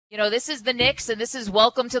This is the Knicks, and this is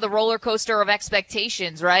welcome to the roller coaster of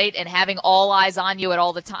expectations, right? And having all eyes on you at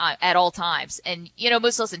all times. And,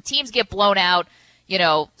 Moose, listen, teams get blown out.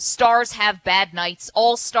 Stars have bad nights.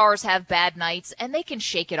 All stars have bad nights, and they can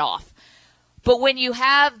shake it off. But when you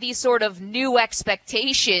have these sort of new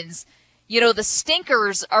expectations, the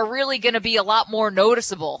stinkers are really going to be a lot more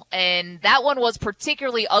noticeable. And that one was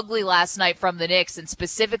particularly ugly last night from the Knicks, and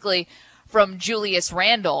specifically from Julius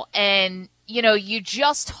Randle. And you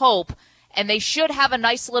just hope, and they should have a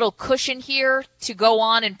nice little cushion here to go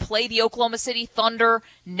on and play the Oklahoma City Thunder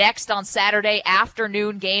next on Saturday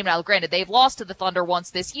afternoon game. Now, granted, they've lost to the Thunder once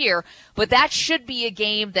this year, but that should be a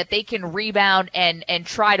game that they can rebound and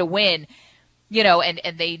try to win,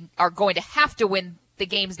 and they are going to have to win the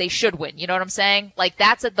games they should win. You know what I'm saying? Like,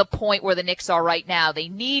 that's at the point where the Knicks are right now. They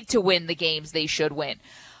need to win the games they should win.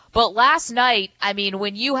 But last night,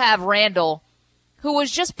 when you have Randle, who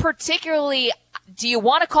was just particularly, do you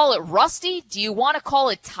want to call it rusty? Do you want to call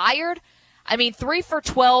it tired? 3 for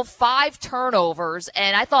 12, 5 turnovers,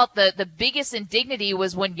 and I thought the biggest indignity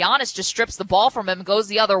was when Giannis just strips the ball from him and goes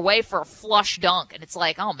the other way for a flush dunk, and it's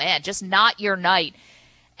like, oh man, just not your night.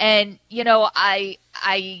 And, the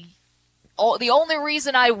only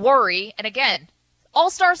reason I worry, and again,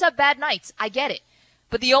 all-stars have bad nights, I get it,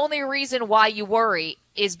 but the only reason why you worry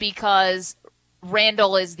is because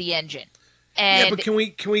Randle is the engine. And but can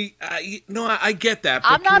we? No, I get that.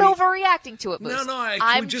 But I'm not overreacting to it, Moose. No.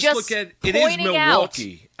 I'm we just look at it is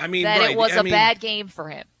Milwaukee. It was a bad game for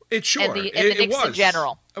him. It's sure. And the Knicks was. in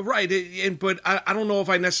general. Right. But I don't know if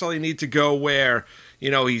I necessarily need to go where,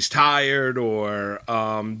 he's tired or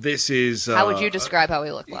this is. How would you describe how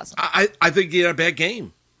he looked last night? I think he had a bad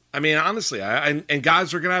game. Honestly, and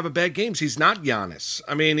guys are going to have a bad games. He's not Giannis.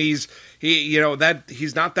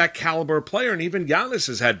 He's not that caliber player, and even Giannis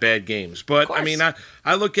has had bad games. But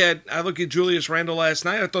I look at Julius Randle last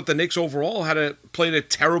night. I thought the Knicks overall played a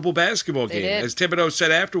terrible basketball game. Did. As Thibodeau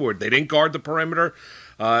said afterward, they didn't guard the perimeter.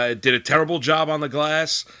 Did a terrible job on the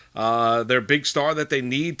glass. Their big star that they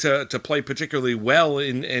need to play particularly well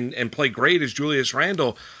and play great is Julius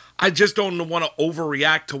Randle. I just don't want to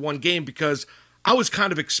overreact to one game because I was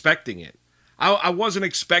kind of expecting it. I wasn't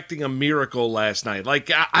expecting a miracle last night.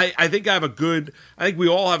 I think we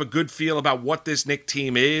all have a good feel about what this Knicks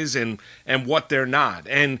team is and what they're not.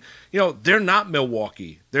 And, they're not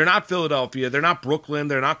Milwaukee. They're not Philadelphia. They're not Brooklyn.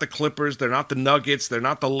 They're not the Clippers. They're not the Nuggets. They're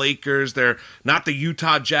not the Lakers. They're not the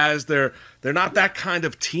Utah Jazz. They're not that kind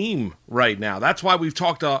of team right now. That's why we've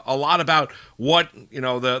talked a lot about what,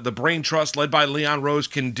 the brain trust led by Leon Rose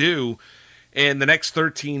can do in the next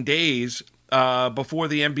 13 days before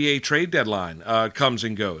the NBA trade deadline comes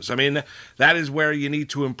and goes. That is where you need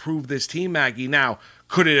to improve this team, Maggie. Now,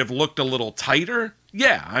 could it have looked a little tighter?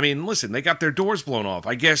 Yeah. Listen, they got their doors blown off.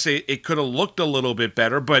 I guess it could have looked a little bit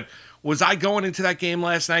better, but was I going into that game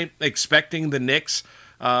last night expecting the Knicks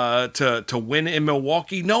to win in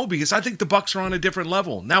Milwaukee? No, because I think the Bucks are on a different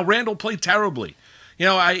level. Now, Randle played terribly.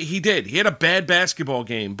 He did. He had a bad basketball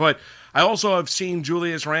game, but I also have seen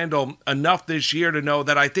Julius Randle enough this year to know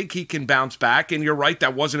that I think he can bounce back. And you're right,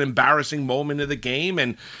 that was an embarrassing moment of the game.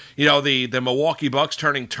 And, the Milwaukee Bucks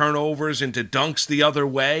turning turnovers into dunks the other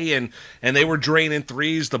way. And they were draining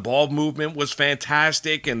threes. The ball movement was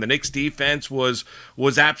fantastic. And the Knicks defense was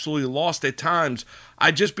absolutely lost at times.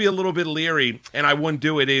 I'd just be a little bit leery, and I wouldn't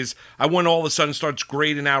do it, I wouldn't all of a sudden start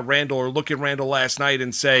grading out Randle or look at Randle last night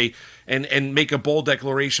and say, and make a bold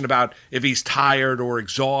declaration about if he's tired or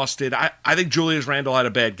exhausted. I think Julius Randle had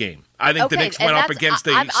a bad game. I think the Knicks went up against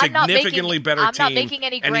a significantly better team. I'm not making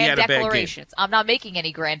any grand declarations. I'm not making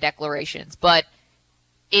any grand declarations, but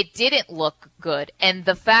it didn't look good. And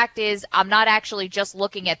the fact is, I'm not actually just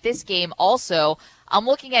looking at this game also. I'm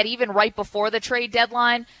looking at even right before the trade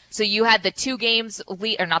deadline. So you had the 2 games,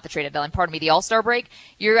 or not the trade deadline, pardon me, the All-Star break.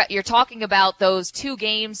 You're talking about those 2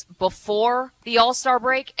 games before the All-Star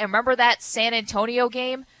break. And remember that San Antonio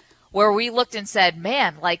game where we looked and said,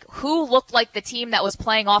 man, who looked like the team that was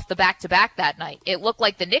playing off the back-to-back that night? It looked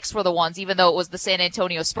like the Knicks were the ones, even though it was the San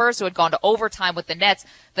Antonio Spurs who had gone to overtime with the Nets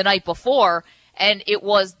the night before. And it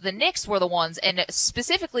was the Knicks were the ones, and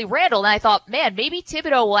specifically Randle. And I thought, man, maybe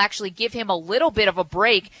Thibodeau will actually give him a little bit of a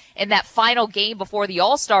break in that final game before the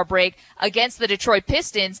All-Star break against the Detroit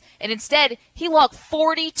Pistons. And instead, he logged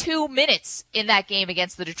 42 minutes in that game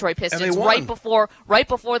against the Detroit Pistons right before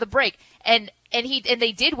the break. And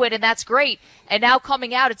they did win, and that's great. And now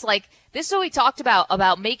coming out, it's like, this is what we talked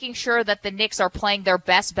about making sure that the Knicks are playing their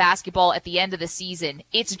best basketball at the end of the season.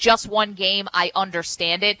 It's just one game. I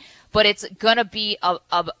understand it, but it's gotta be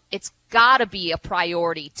a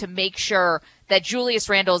priority to make sure that Julius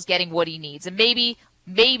Randle is getting what he needs. And maybe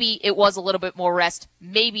Maybe it was a little bit more rest.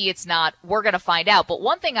 Maybe it's not. We're going to find out. But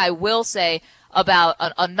one thing I will say about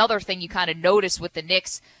another thing you kind of notice with the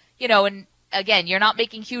Knicks, and again, you're not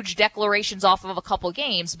making huge declarations off of a couple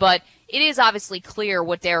games, but it is obviously clear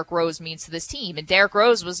what Derrick Rose means to this team. And Derrick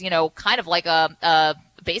Rose was, kind of like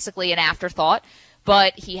basically an afterthought,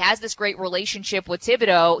 but he has this great relationship with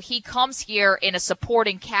Thibodeau. He comes here in a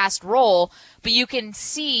supporting cast role, but you can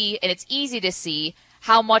see, and it's easy to see,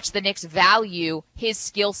 how much the Knicks value his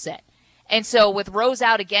skill set. And so with Rose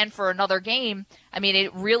out again for another game, I mean,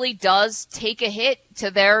 it really does take a hit to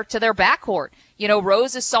their backcourt.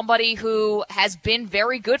 Rose is somebody who has been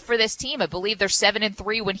very good for this team. I believe they're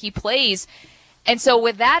 7-3 when he plays. And so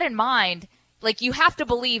with that in mind, you have to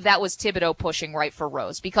believe that was Thibodeau pushing right for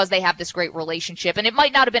Rose because they have this great relationship. And it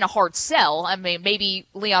might not have been a hard sell. I mean, maybe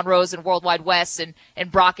Leon Rose and Worldwide West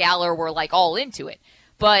and Brock Aller were all into it.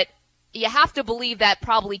 But you have to believe that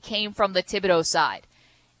probably came from the Thibodeau side.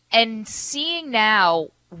 And seeing now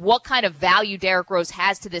what kind of value Derrick Rose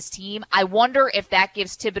has to this team, I wonder if that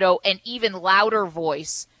gives Thibodeau an even louder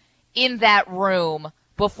voice in that room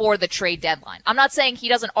before the trade deadline. I'm not saying he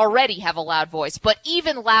doesn't already have a loud voice, but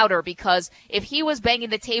even louder, because if he was banging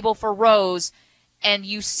the table for Rose, and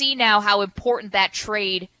you see now how important that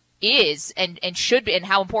trade is and should be, and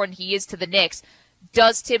how important he is to the Knicks,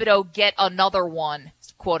 does Thibodeau get another one,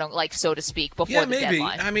 quote unquote, so to speak, before the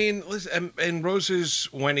deadline? I mean, listen, and Rose's,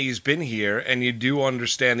 when he's been here, and you do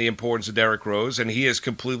understand the importance of Derrick Rose, and he has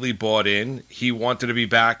completely bought in. He wanted to be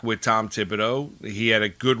back with Tom Thibodeau. He had a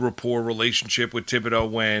good rapport relationship with Thibodeau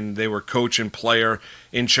when they were coach and player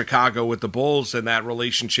in Chicago with the Bulls, and that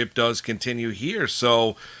relationship does continue here.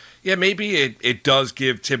 So, yeah, maybe it does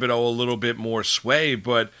give Thibodeau a little bit more sway,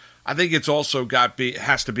 but I think it's also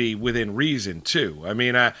has to be within reason too. I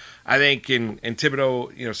mean, I think and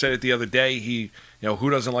Thibodeau, said it the other day. He,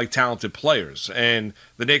 who doesn't like talented players? And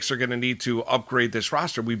the Knicks are going to need to upgrade this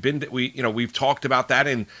roster. We've talked about that,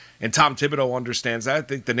 and Tom Thibodeau understands that. I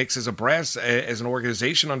think the Knicks as a brass, as an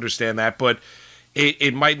organization, understand that. But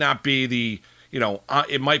it might not be the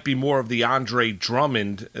it might be more of the Andre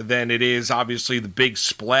Drummond than it is obviously the big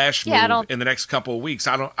splash move in the next couple of weeks.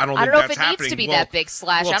 I don't think that's happening. I don't know if it needs to be that big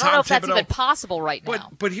splash. I don't know if that's even possible right now.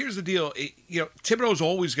 But here's the deal. Thibodeau's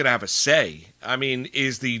always going to have a say. I mean,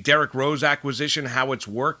 is the Derrick Rose acquisition, how it's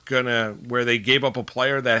worked, where they gave up a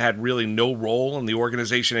player that had really no role and the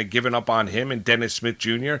organization had given up on him and Dennis Smith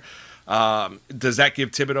Jr.? Does that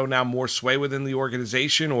give Thibodeau now more sway within the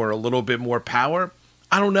organization or a little bit more power?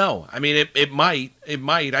 I don't know. I mean, it might.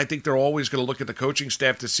 I think they're always going to look at the coaching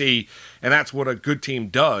staff to see, and that's what a good team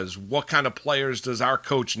does. What kind of players does our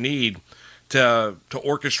coach need to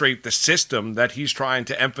orchestrate the system that he's trying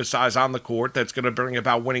to emphasize on the court that's going to bring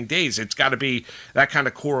about winning days? It's got to be that kind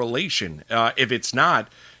of correlation. If it's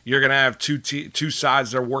not, you're going to have two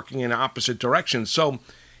sides that are working in opposite directions. So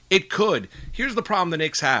it could. Here's the problem the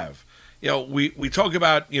Knicks have. We talk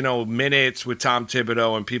about, minutes with Tom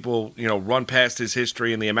Thibodeau, and people, run past his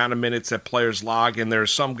history and the amount of minutes that players log, and there are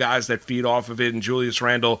some guys that feed off of it, and Julius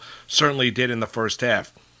Randle certainly did in the first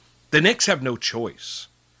half. The Knicks have no choice.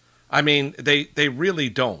 I mean, they really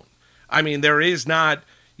don't. I mean, there is not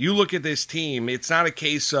 – you look at this team, it's not a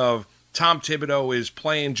case of Tom Thibodeau is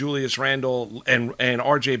playing Julius Randle and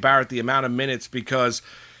R.J. Barrett the amount of minutes because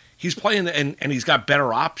 – he's playing and he's got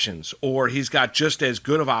better options, or he's got just as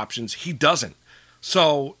good of options. He doesn't.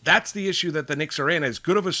 So that's the issue that the Knicks are in. As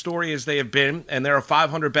good of a story as they have been, and they're a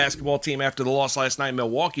 500 basketball team after the loss last night in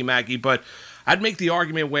Milwaukee, Maggie, but I'd make the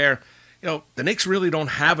argument where, the Knicks really don't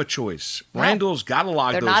have a choice. No. Randall's got to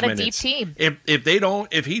log those minutes. They're not a deep team.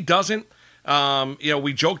 If he doesn't,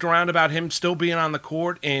 we joked around about him still being on the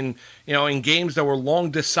court in games that were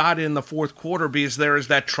long decided in the fourth quarter because there is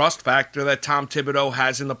that trust factor that Tom Thibodeau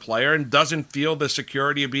has in the player and doesn't feel the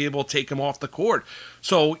security of being able to take him off the court.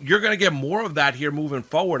 So you're going to get more of that here moving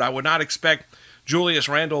forward. I would not expect Julius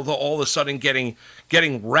Randle to all of a sudden getting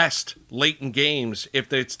rest late in games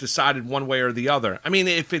if it's decided one way or the other. I mean,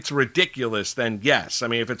 if it's ridiculous, then yes. I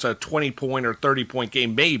mean, if it's a 20-point or 30-point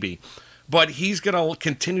game, maybe. But he's going to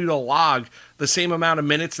continue to log the same amount of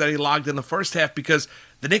minutes that he logged in the first half because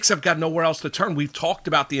the Knicks have got nowhere else to turn. We've talked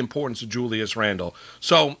about the importance of Julius Randle.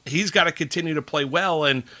 So he's got to continue to play well.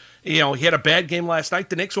 And, he had a bad game last night.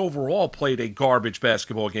 The Knicks overall played a garbage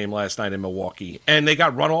basketball game last night in Milwaukee. And they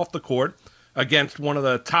got run off the court against one of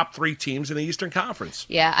the top 3 teams in the Eastern Conference.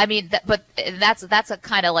 Yeah, I mean, that's a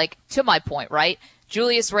kind of to my point, right?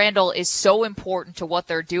 Julius Randle is so important to what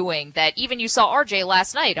they're doing that even you saw RJ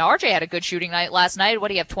last night. Now, RJ had a good shooting night last night. What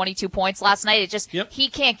do you have, 22 points last night? It just, He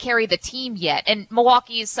can't carry the team yet. And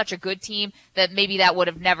Milwaukee is such a good team that maybe that would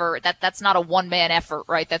have never, that's not a one-man effort,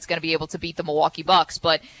 right? That's going to be able to beat the Milwaukee Bucks.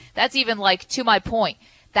 But that's even like to my point.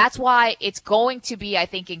 That's why it's going to be, I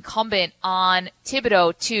think, incumbent on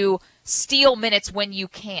Thibodeau to steal minutes when you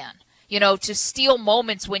can. To steal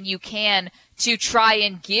moments when you can to try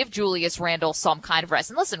and give Julius Randle some kind of rest.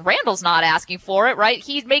 And listen, Randle's not asking for it, right?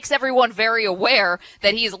 He makes everyone very aware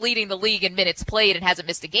that he is leading the league in minutes played and hasn't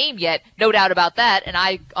missed a game yet. No doubt about that. And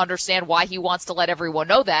I understand why he wants to let everyone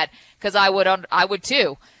know that, because I would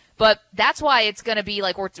too. But that's why it's going to be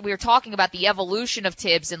like we were talking about the evolution of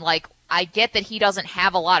Tibbs, and like I get that he doesn't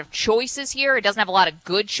have a lot of choices here. He doesn't have a lot of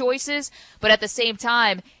good choices. But at the same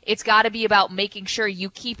time, it's got to be about making sure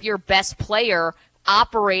you keep your best player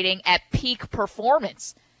operating at peak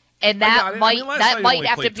performance. And that might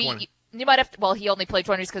have to be 20. You might have to, well, he only played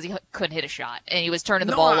 20 because he couldn't hit a shot, and he was turning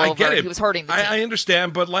the ball over. He was hurting the team. I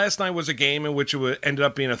understand, but last night was a game in which it ended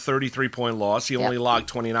up being a 33-point loss. He only logged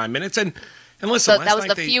 29 minutes. And listen, so that was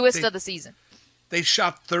the fewest of the season. They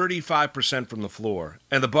shot 35% from the floor,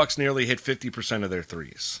 and the Bucks nearly hit 50% of their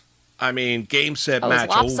threes. I mean, game, set, match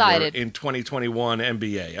over in 2021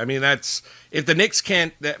 NBA. I mean, that's if the Knicks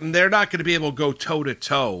can't, they're not going to be able to go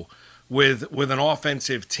toe-to-toe with an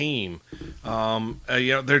offensive team.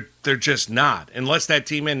 They're just not, unless that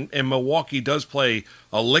team in Milwaukee does play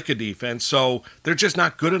a lick of defense. So they're just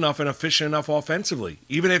not good enough and efficient enough offensively,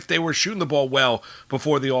 even if they were shooting the ball well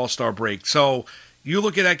before the All-Star break. So you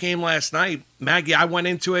look at that game last night, Maggie, I went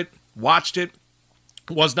into it, watched it,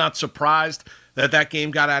 was not surprised that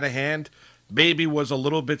game got out of hand. Maybe was a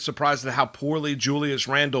little bit surprised at how poorly Julius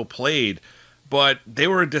Randle played, but they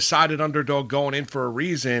were a decided underdog going in for a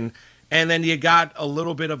reason. And then you got a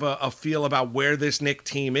little bit of a feel about where this Knicks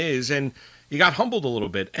team is, and you got humbled a little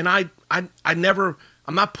bit. And I'm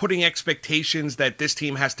not putting expectations that this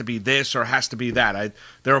team has to be this or has to be that.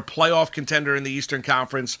 They're a playoff contender in the Eastern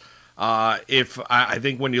Conference. I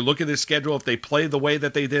think when you look at this schedule, if they play the way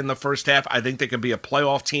that they did in the first half, I think they could be a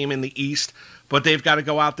playoff team in the East. But they've got to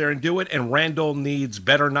go out there and do it, and Randle needs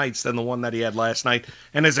better nights than the one that he had last night.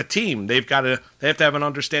 And as a team, they have to have an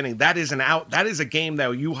understanding that is a game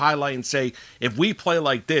that you highlight and say, if we play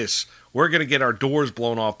like this, we're going to get our doors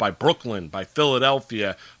blown off by Brooklyn, by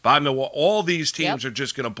Philadelphia, by Milwaukee. All these teams are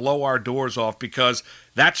just going to blow our doors off because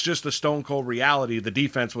that's just the stone cold reality. The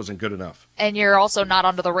defense wasn't good enough. And you're also not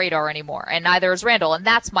under the radar anymore, and neither is Randle. And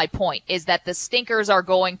that's my point, is that the stinkers are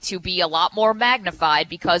going to be a lot more magnified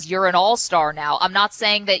because you're an all-star now. I'm not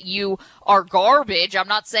saying that you are garbage. I'm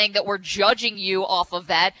not saying that we're judging you off of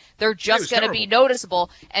that. They're just going to be noticeable.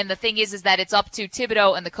 And the thing is that it's up to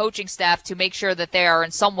Thibodeau and the coaching staff to make sure that they are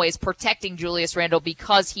in some ways protecting Julius Randle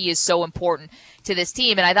because he is so important to this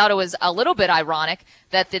team. And I thought it was a little bit ironic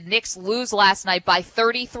that the Knicks lose last night by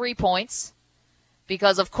 33 points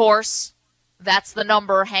because, of course, that's the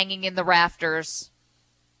number hanging in the rafters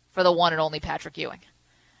for the one and only Patrick Ewing.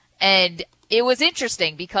 And it was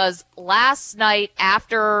interesting because last night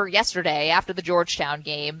yesterday, after the Georgetown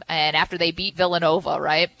game and after they beat Villanova,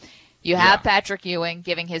 right, you have Patrick Ewing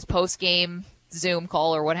giving his post-game Zoom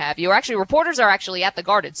call or what have you. Or actually, reporters are actually at the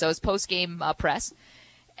Garden, so it's post-game press.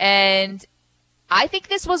 And I think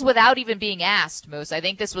this was without even being asked, Moose. I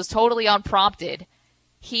think this was totally unprompted.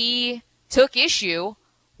 He took issue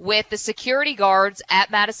with the security guards at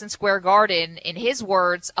Madison Square Garden, in his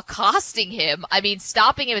words, accosting him. I mean,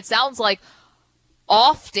 stopping him, it sounds like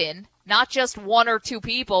often, not just one or two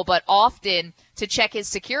people, but often to check his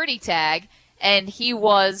security tag. And he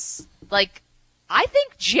was, like, I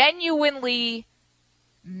think genuinely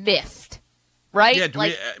miffed, right?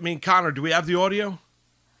 Yeah, Connor, do we have the audio?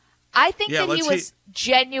 I think that he was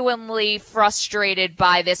genuinely frustrated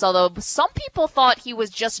by this, although some people thought he was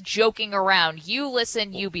just joking around. You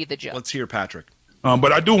listen, you be the joke. Let's hear Patrick.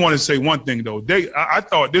 But I do want to say one thing, though. I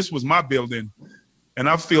thought this was my building, and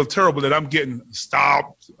I feel terrible that I'm getting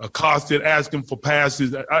stopped, accosted, asking for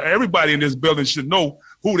passes. Everybody in this building should know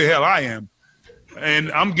who the hell I am.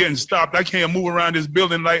 And I'm getting stopped. I can't move around this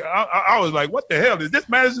building. Like I was like, what the hell? Is this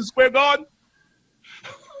Madison Square Garden?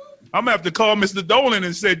 I'm going to have to call Mr. Dolan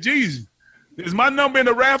and say, geez, is my number in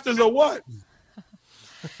the rafters or what?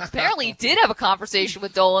 Apparently he did have a conversation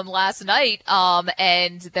with Dolan last night,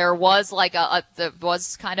 and there was they got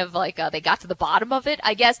to the bottom of it,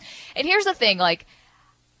 I guess. And here's the thing, like,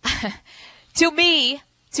 to me,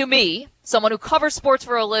 to me, someone who covers sports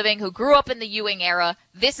for a living, who grew up in the Ewing era,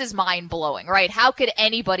 this is mind-blowing, right? How could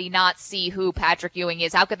anybody not see who Patrick Ewing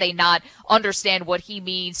is? How could they not understand what he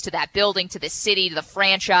means to that building, to the city, to the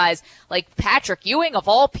franchise? Like, Patrick Ewing, of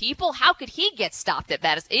all people, how could he get stopped at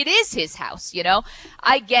Madison? It is his house, you know?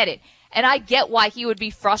 I get it, and I get why he would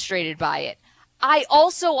be frustrated by it. I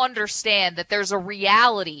also understand that there's a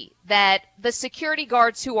reality that the security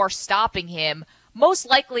guards who are stopping him most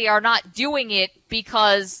likely are not doing it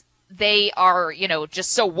because they are, you know,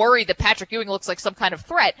 just so worried that Patrick Ewing looks like some kind of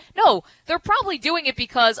threat. No, they're probably doing it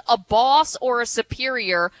because a boss or a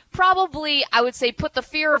superior probably, I would say, put the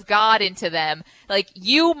fear of God into them. Like,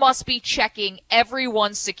 you must be checking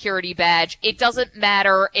everyone's security badge. It doesn't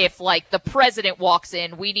matter if, like, the president walks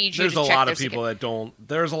in. We need you to check their security.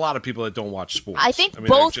 There's a lot of people that don't watch sports. I think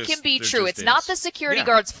both can be true. It's not the security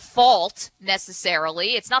guard's fault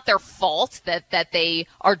necessarily. It's not their fault that they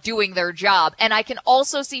are doing their job. And I can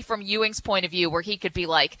also see from Ewing's point of view where he could be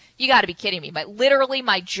like, you got to be kidding me. Literally,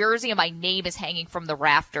 my jersey and my name is hanging from the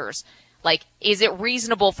rafters. Like, is it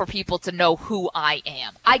reasonable for people to know who I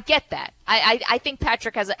am? I get that. I think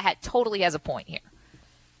Patrick totally has a point here.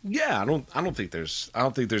 Yeah, I don't think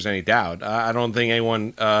there's any doubt. I don't think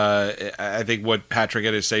anyone. I think what Patrick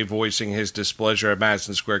had to say, voicing his displeasure at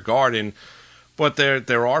Madison Square Garden, but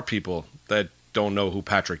there are people that don't know who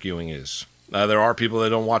Patrick Ewing is. There are people that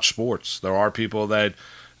don't watch sports. There are people that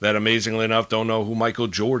amazingly enough don't know who Michael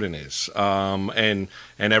Jordan is, and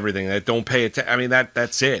everything, that don't pay attention. I mean,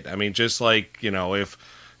 that's it. I mean, just like, you know, if,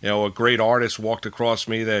 you know, a great artist walked across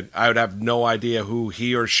me that I would have no idea who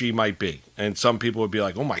he or she might be, and some people would be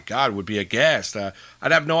like, oh my God, would be aghast.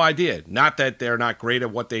 I'd have no idea. Not that they're not great at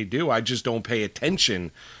what they do. I just don't pay attention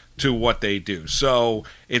to what they do. So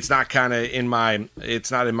it's not in my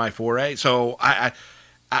foray. So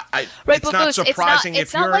it's not surprising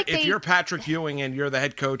if you're Patrick Ewing and you're the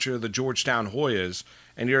head coach of the Georgetown Hoyas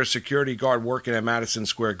and you're a security guard working at Madison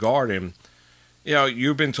Square Garden. You know,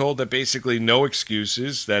 you've been told that basically no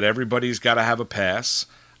excuses, that everybody's got to have a pass.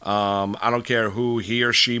 I don't care who he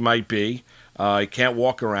or she might be. You can't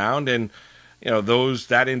walk around, and you know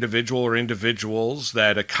that individual or individuals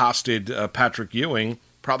that accosted Patrick Ewing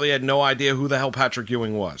probably had no idea who the hell Patrick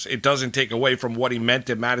Ewing was. It doesn't take away from what he meant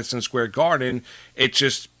at Madison Square Garden. It's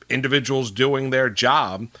just individuals doing their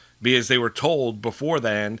job because they were told before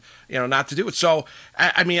then, you know, not to do it. So,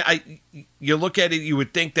 I mean, you look at it, you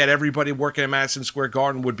would think that everybody working at Madison Square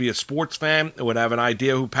Garden would be a sports fan, would have an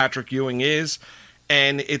idea who Patrick Ewing is.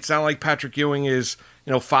 And it's not like Patrick Ewing is,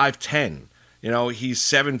 you know, 5'10". You know, he's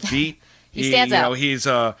 7 feet. He stands out. You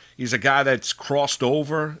know, he's a guy that's crossed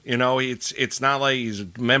over. You know, it's not like he's a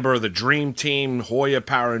member of the Dream Team, Hoya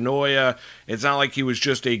Paranoia. It's not like he was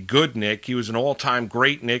just a good Knick. He was an all-time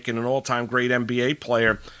great Knick and an all-time great NBA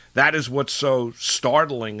player. That is what's so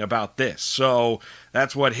startling about this. So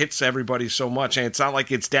that's what hits everybody so much. And it's not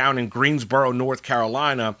like it's down in Greensboro, North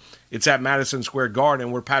Carolina. It's at Madison Square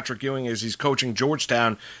Garden where Patrick Ewing, as he's coaching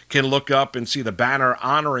Georgetown, can look up and see the banner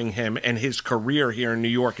honoring him and his career here in New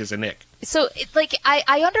York as a Knick. So, like,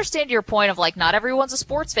 I understand your point of, like, not everyone's a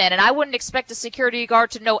sports fan, and I wouldn't expect a security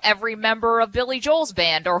guard to know every member of Billy Joel's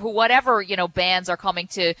band or whatever, you know, bands are coming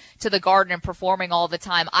to the Garden and performing all the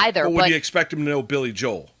time either. But would you expect him to know Billy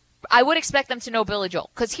Joel? I would expect them to know Billy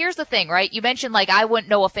Joel. Because here's the thing, right? You mentioned, like, I wouldn't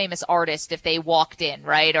know a famous artist if they walked in,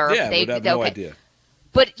 right? Or yeah, if they would have no idea.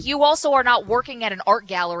 But you also are not working at an art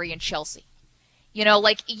gallery in Chelsea. You know,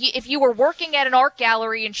 like, if you were working at an art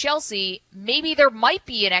gallery in Chelsea, maybe there might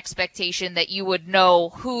be an expectation that you would know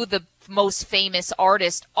who the most famous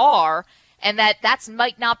artists are, and that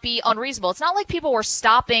might not be unreasonable. It's not like people were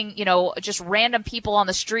stopping, you know, just random people on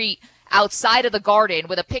the street outside of the Garden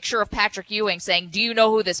with a picture of Patrick Ewing saying, do you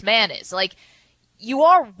know who this man is? Like, you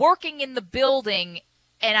are working in the building,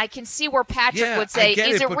 and I can see where Patrick would say,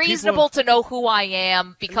 is it reasonable to know who I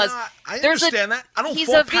am? Because I understand that. I don't he's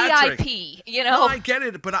fault a Patrick. VIP, you know? No, I get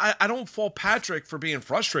it, but I don't fault Patrick for being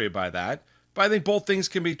frustrated by that. But I think both things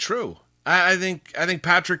can be true. I think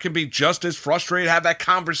Patrick can be just as frustrated, have that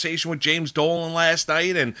conversation with James Dolan last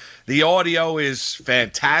night, and the audio is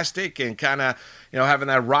fantastic, and kind of, you know, having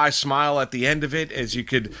that wry smile at the end of it as you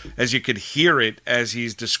could hear it as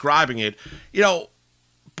he's describing it. You know,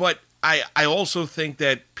 but I also think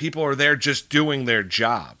that people are there just doing their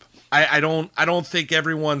job. I don't think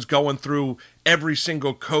everyone's going through every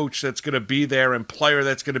single coach that's going to be there and player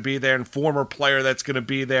that's going to be there and former player that's going to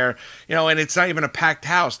be there. You know, and it's not even a packed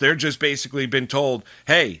house. They're just basically been told,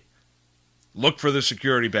 hey, Look for the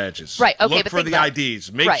security badges. Right, okay, Look but for the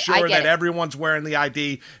IDs. Make sure that everyone's wearing the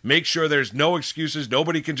ID. Make sure there's no excuses.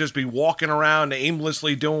 Nobody can just be walking around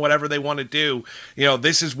aimlessly doing whatever they want to do.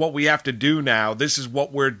 This is what we have to do now. This is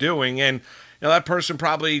what we're doing. And that person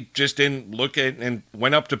probably just didn't look at and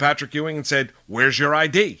went up to Patrick Ewing and said, "Where's your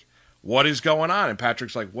ID? What is going on?" And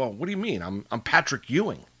Patrick's like, "Well, what do you mean? I'm Patrick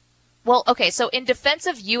Ewing." Well, okay, so in defense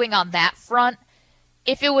of Ewing on that front,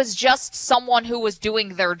 if it was just someone who was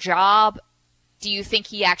doing their job, do you think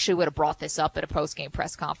he actually would have brought this up at a post-game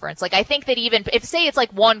press conference? Like, I think that even if, say, it's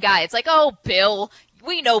like one guy, it's like, oh, Bill,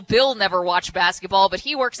 we know Bill never watched basketball, but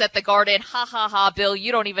he works at the Garden. Ha, ha, ha, Bill,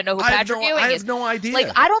 you don't even know who Patrick Ewing is. I have no idea. Like,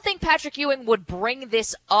 I don't think Patrick Ewing would bring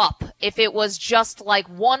this up if it was just, like,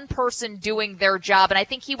 one person doing their job. And I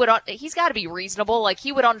think he's got to be reasonable. Like,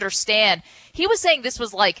 he would understand. He was saying this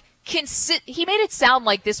was, like, he made it sound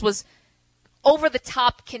like this was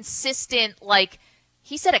over-the-top, consistent, like,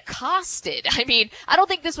 he said accosted. I mean, I don't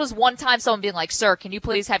think this was one time someone being like, "Sir, can you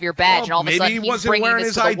please have your badge?" And all of a sudden, maybe he wasn't wearing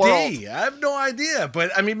his ID. I have no idea. But,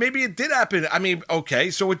 I mean, maybe it did happen. I mean, okay,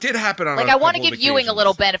 so it did happen on I want to give Ewing a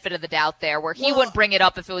little benefit of the doubt there, where he wouldn't bring it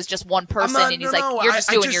up if it was just one person, and he's like, "You're just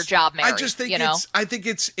doing your job, Mary." I just think I think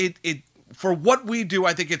it's for what we do,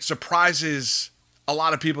 I think it surprises a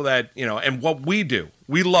lot of people that, and what we do.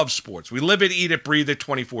 We love sports. We live it, eat it, breathe it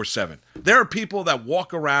 24/7. There are people that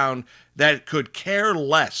walk around that could care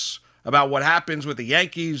less about what happens with the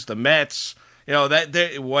Yankees, the Mets,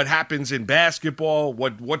 what happens in basketball,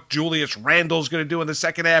 what Julius Randle's going to do in the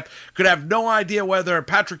second half, could have no idea whether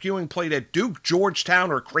Patrick Ewing played at Duke,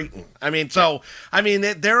 Georgetown, or Creighton. I mean,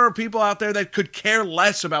 there are people out there that could care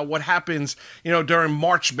less about what happens, during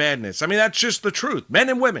March Madness. I mean, that's just the truth, men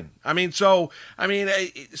and women. I don't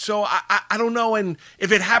know. And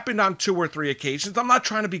if it happened on 2 or 3 occasions, I'm not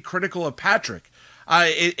trying to be critical of Patrick.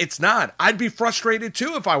 It's not. I'd be frustrated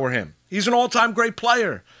too if I were him. He's an all-time great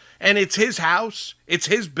player. And it's his house. It's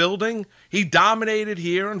his building. He dominated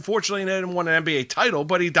here. Unfortunately, he didn't win an NBA title,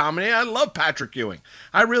 but he dominated. I love Patrick Ewing.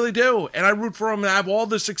 I really do. And I root for him to have all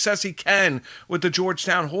the success he can with the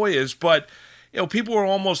Georgetown Hoyas. But, people are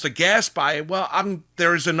almost aghast by it. Well,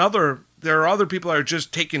 there are other people that are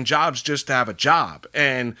just taking jobs just to have a job.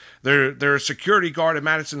 And their security guard at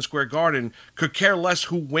Madison Square Garden could care less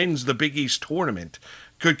who wins the Big East tournament.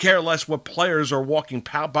 Could care less what players are walking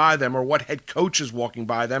by them or what head coach is walking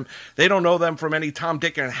by them. They don't know them from any Tom,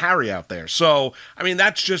 Dick, and Harry out there. So, I mean,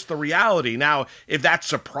 that's just the reality. Now, if that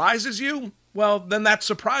surprises you, well, then that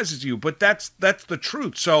surprises you. But that's the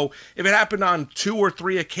truth. So if it happened on 2 or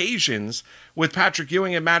 3 occasions with Patrick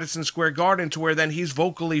Ewing at Madison Square Garden to where then he's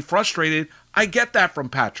vocally frustrated, I get that from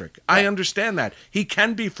Patrick. I understand that. He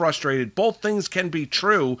can be frustrated. Both things can be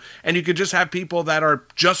true. And you could just have people that are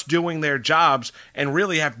just doing their jobs and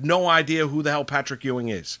really have no idea who the hell Patrick Ewing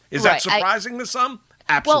is. Is that surprising to some?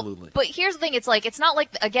 Absolutely. Well, but here's the thing. It's not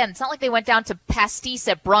like they went down to Pastis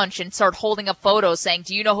at brunch and started holding up photos saying,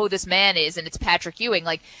 "Do you know who this man is?" And it's Patrick Ewing.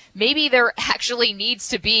 Like, maybe there actually needs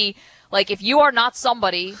to be, like, if you are not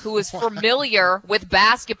somebody who is familiar with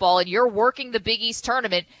basketball and you're working the Big East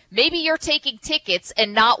tournament, maybe you're taking tickets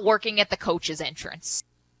and not working at the coach's entrance.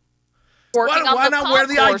 Why not wear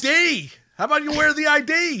the ID? How about you wear the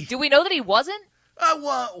ID? Do we know that he wasn't?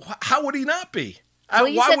 Well, how would he not be? Well,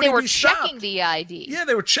 you said they were checking the ID. Yeah,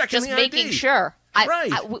 they were checking the ID. Just making sure.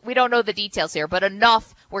 We don't know the details here, but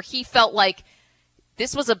enough where he felt like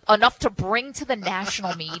this was enough to bring to the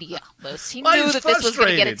national media. He knew that this was going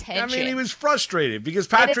to get attention. I mean, he was frustrated because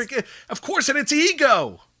Patrick, of course, and it's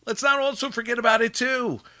ego. Let's not also forget about it,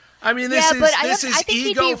 too. I mean, this is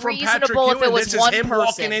ego from Patrick Ewing. This is him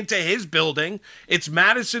walking into his building. It's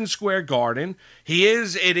Madison Square Garden.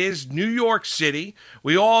 It is New York City.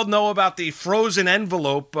 We all know about the frozen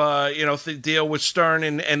envelope, deal with Stern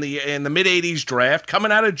in the mid-'80s draft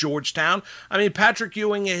coming out of Georgetown. I mean, Patrick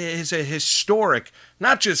Ewing is a historic,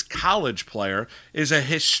 not just college player, is a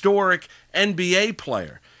historic NBA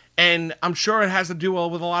player. And I'm sure it has to do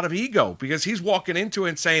with a lot of ego because he's walking into it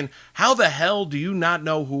and saying, how the hell do you not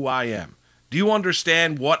know who I am? Do you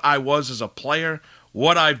understand what I was as a player,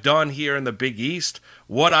 what I've done here in the Big East,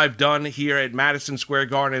 what I've done here at Madison Square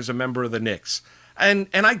Garden as a member of the Knicks? And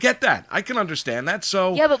I get that. I can understand that.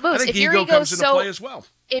 So yeah, but Moose, I think ego comes into play as well.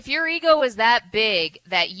 If your ego is that big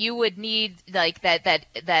that you would need like that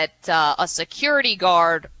a security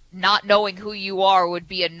guard not knowing who you are would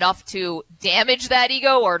be enough to damage that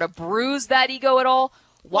ego or to bruise that ego at all,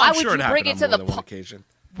 why would you bring it to the occasion?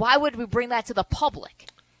 Why would we bring that to the public?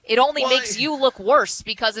 It only makes you look worse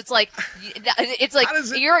because it's like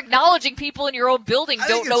you're acknowledging people in your own building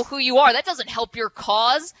don't know who you are. That doesn't help your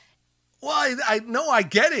cause. Well, I know, I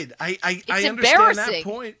get it. I understand that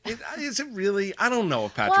point. Is it really? I don't know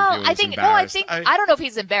if Patrick Ewing's embarrassed. I don't know if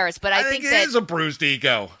he's embarrassed, but I think it is a bruised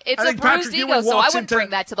ego. It's a bruised ego, so I wouldn't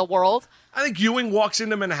bring that to the world. I think Ewing walks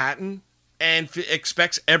into Manhattan and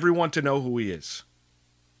expects everyone to know who he is.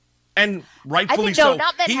 And rightfully so.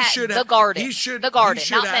 Not Manhattan, the Garden.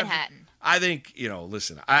 Not Manhattan. I think,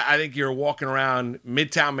 listen, I think you're walking around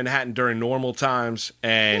Midtown Manhattan during normal times,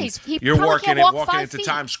 and you're walking into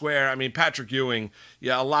Times Square. I mean, Patrick Ewing,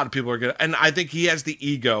 a lot of people are going to, and I think he has the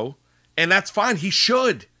ego, and that's fine. He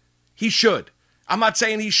should. I'm not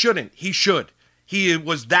saying he shouldn't. He should. He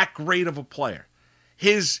was that great of a player.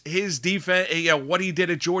 His defense, what he did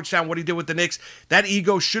at Georgetown, what he did with the Knicks, that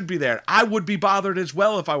ego should be there. I would be bothered as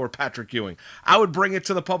well if I were Patrick Ewing. I would bring it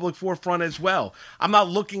to the public forefront as well. I'm not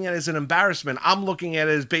looking at it as an embarrassment. I'm looking at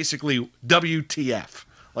it as basically WTF.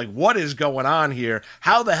 Like, what is going on here?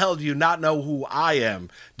 How the hell do you not know who I am?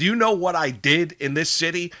 Do you know what I did in this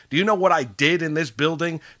city? Do you know what I did in this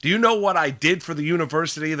building? Do you know what I did for the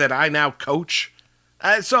university that I now coach?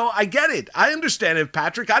 So I get it. I understand it,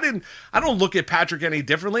 Patrick. I don't look at Patrick any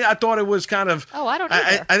differently. I thought it was kind of. Oh, I don't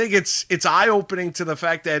either. I think it's eye-opening to the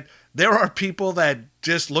fact that there are people that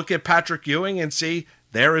just look at Patrick Ewing and see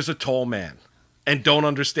there is a tall man and don't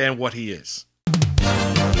understand what he is.